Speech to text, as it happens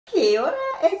Kia ora,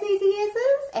 as easy as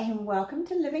is, and welcome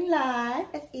to Living Life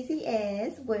as Easy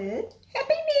As with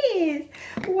HappyNess.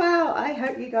 Wow, I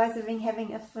hope you guys have been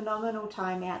having a phenomenal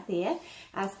time out there,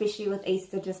 especially with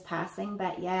Easter just passing,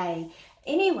 but yay.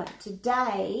 Anyway,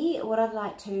 today what I'd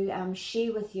like to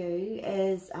share with you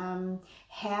is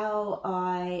how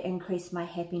I increased my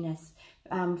happiness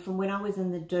from when I was in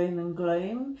the doom and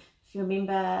gloom. If you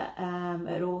remember,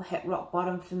 it all hit rock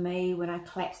bottom for me when I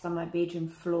collapsed on my bedroom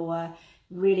floor,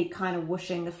 really kind of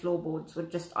wishing the floorboards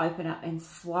would just open up and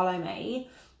swallow me,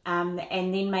 and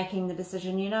then making the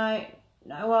decision, you know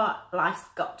what, life's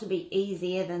got to be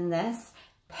easier than this.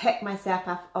 Picked myself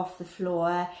up off the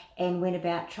floor and went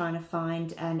about trying to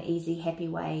find an easy, happy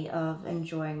way of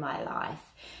enjoying my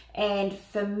life. And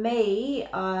for me,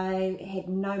 I had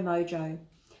no mojo.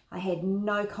 I had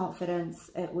no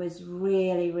confidence. It was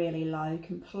really, really low,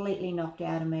 completely knocked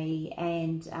out of me.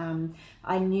 And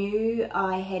I knew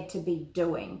I had to be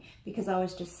doing, because I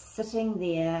was just sitting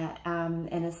there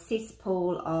in a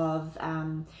cesspool of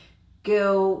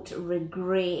guilt,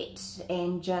 regret,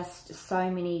 and just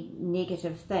so many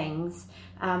negative things.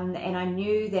 And I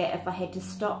knew that if I had to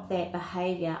stop that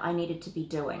behavior, I needed to be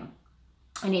doing.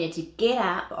 I needed to get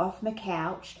up off my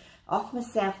couch, off my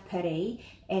self-pity,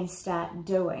 and start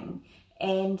doing.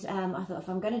 And I thought, if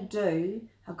I'm going to do,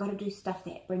 I've got to do stuff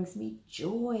that brings me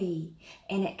joy,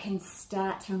 and it can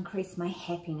start to increase my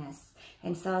happiness.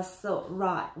 And so I thought,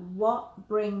 right, what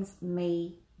brings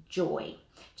me joy?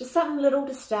 Just something little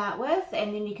to start with,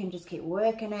 and then you can just keep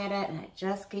working at it, and it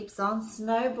just keeps on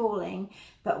snowballing.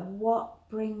 But what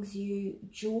brings you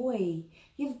joy?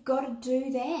 You've got to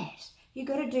do that. You've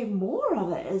got to do more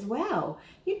of it as well.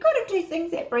 You've got to do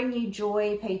things that bring you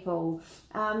joy, people.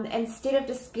 Instead of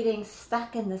just getting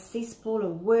stuck in the cesspool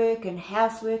of work and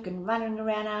housework and running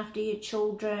around after your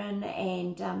children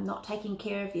and not taking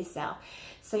care of yourself.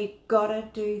 So you've got to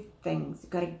do things.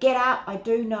 You've got to get up. I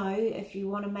do know if you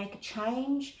want to make a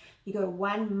change, you've got to,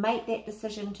 one, make that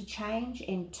decision to change,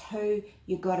 and two,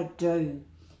 you've got to do.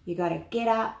 You've got to get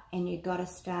up and you've got to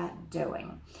start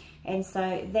doing. And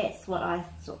so that's what I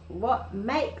thought, what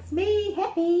makes me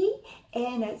happy,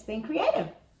 and it's been creative.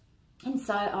 And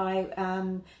so I,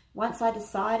 once I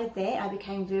decided that, I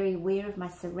became very aware of my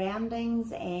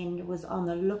surroundings and was on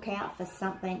the lookout for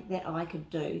something that I could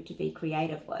do to be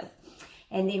creative with.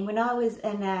 And then when I was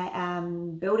in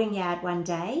a building yard one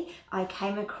day, I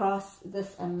came across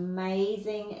this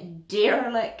amazing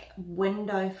derelict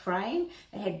window frame.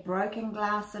 It had broken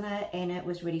glass in it, and it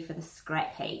was ready for the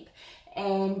scrap heap.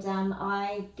 And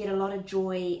I get a lot of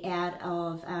joy out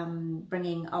of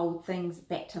bringing old things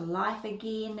back to life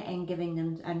again and giving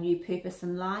them a new purpose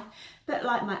in life. But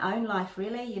like my own life,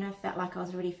 really, you know, felt like I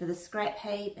was ready for the scrap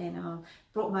heap, and I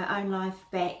brought my own life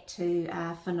back to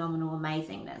phenomenal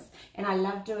amazingness. And I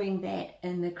love doing that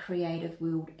in the creative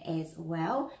world as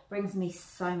well. Brings me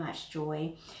so much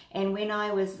joy. And when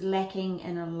I was lacking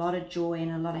in a lot of joy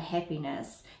and a lot of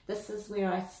happiness, this is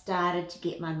where I started to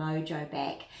get my mojo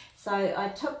back. So I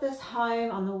took this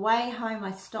home. On the way home,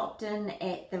 I stopped in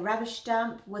at the rubbish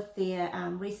dump with their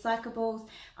recyclables.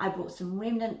 I bought some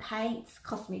remnant paints,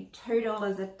 cost me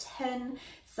 $2 a tin.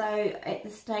 So at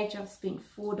this stage, I've spent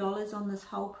 $4 on this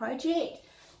whole project.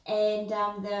 And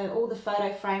all the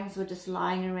photo frames were just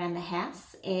lying around the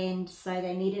house, and so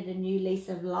they needed a new lease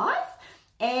of life.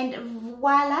 And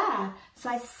voila!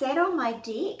 So I sat on my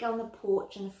deck on the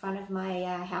porch in the front of my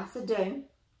house of doom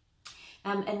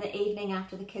in the evening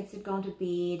after the kids had gone to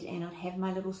bed, and I'd have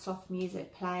my little soft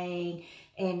music playing,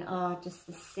 and just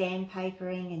the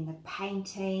sandpapering and the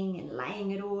painting and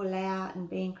laying it all out and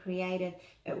being creative.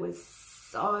 It was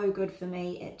so good for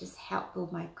me. It just helped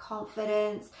build my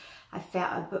confidence. I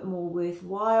felt a bit more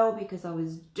worthwhile because I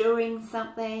was doing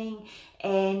something,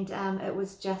 and it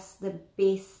was just the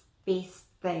best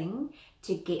thing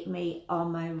to get me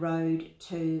on my road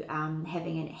to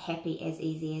having a happy as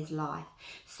easy as life.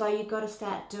 So you've got to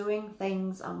start doing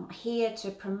things. I'm here to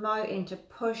promote and to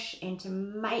push and to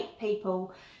make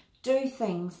people do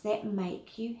things that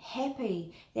make you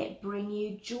happy, that bring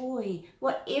you joy,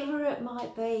 whatever it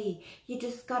might be. You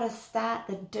just got to start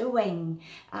the doing.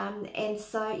 And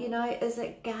so, you know, is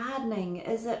it gardening?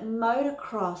 Is it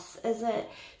motocross? Is it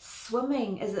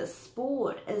swimming? Is it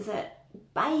sport? Is it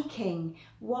baking?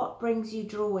 What brings you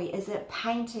joy? Is it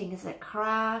painting? Is it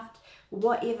craft?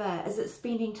 Whatever. Is it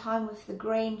spending time with the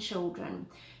grandchildren?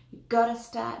 You've got to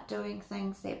start doing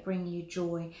things that bring you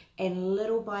joy, and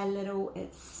little by little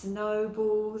it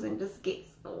snowballs and just gets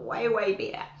way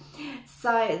better.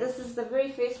 So this is the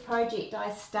very first project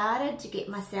I started to get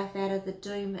myself out of the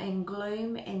doom and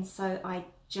gloom, and so I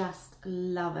just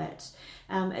love it.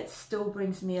 It still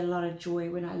brings me a lot of joy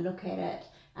when I look at it.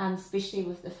 especially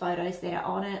with the photos that are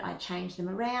on it. I change them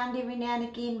around every now and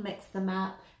again, mix them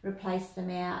up, replace them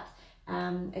out.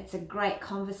 It's a great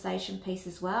conversation piece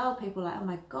as well. People are like, oh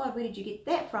my God, where did you get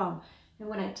that from? And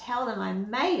when I tell them I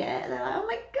made it, they're like, oh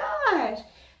my gosh.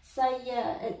 So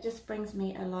yeah, it just brings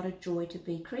me a lot of joy to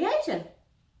be creative.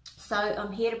 So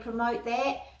I'm here to promote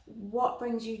that. What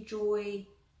brings you joy?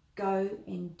 Go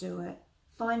and do it.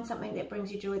 Find something that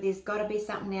brings you joy. There's got to be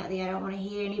something out there. I don't want to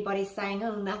hear anybody saying,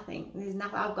 oh, nothing. There's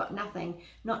nothing. I've got nothing.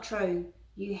 Not true.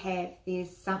 You have.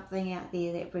 There's something out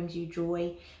there that brings you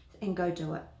joy, and go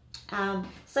do it.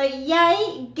 So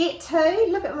yay, get to.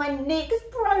 Look at my next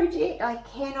project. I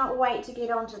cannot wait to get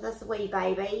onto this wee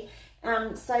baby.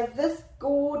 So this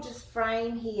gorgeous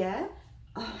frame here,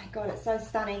 oh my God, it's so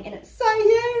stunning and it's so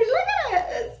huge. Look at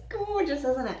it. It's gorgeous,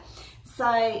 isn't it?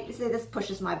 So this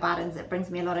pushes my buttons. It brings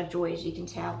me a lot of joy, as you can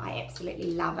tell. I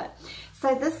absolutely love it.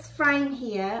 So this frame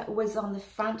here was on the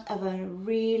front of a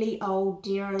really old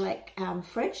derelict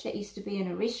fridge that used to be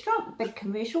in a restaurant, big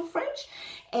commercial fridge.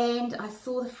 And I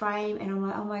saw the frame and I'm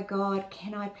like, oh my God,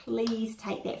 can I please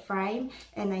take that frame?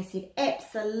 And they said,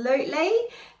 absolutely.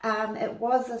 It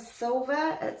was a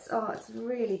silver. It's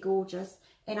really gorgeous.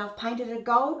 And I've painted it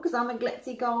gold because I'm a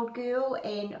glitzy gold girl,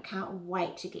 and I can't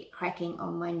wait to get cracking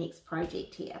on my next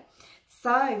project here.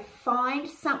 So find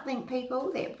something,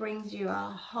 people, that brings you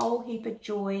a whole heap of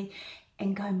joy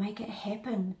and go make it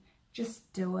happen.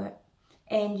 Just do it.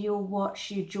 And you'll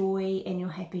watch your joy and your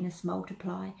happiness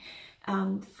multiply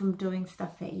from doing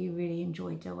stuff that you really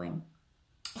enjoy doing.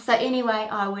 So anyway,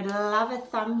 I would love a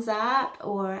thumbs up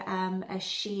or a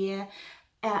share.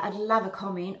 I'd love a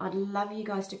comment. I'd love you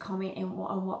guys to comment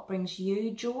on what brings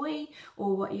you joy,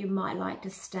 or what you might like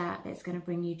to start that's going to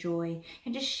bring you joy.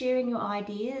 And just sharing your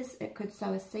ideas, it could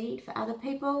sow a seed for other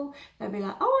people. They'll be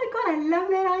like, oh my God, I love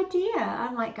that idea.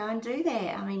 I might go and do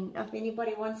that. I mean, if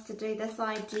anybody wants to do this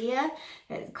idea,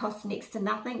 it costs next to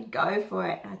nothing, go for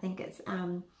it. I think it's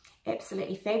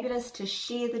absolutely fabulous to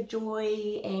share the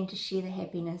joy and to share the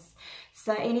happiness.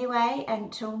 So anyway,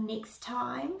 until next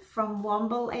time, from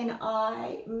Womble and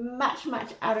I, much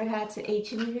aroha to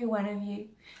each and every one of you.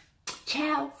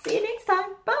 Ciao, see you next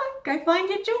time, bye. Go find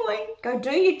your joy, go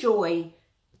do your joy.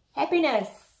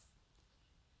 Happiness.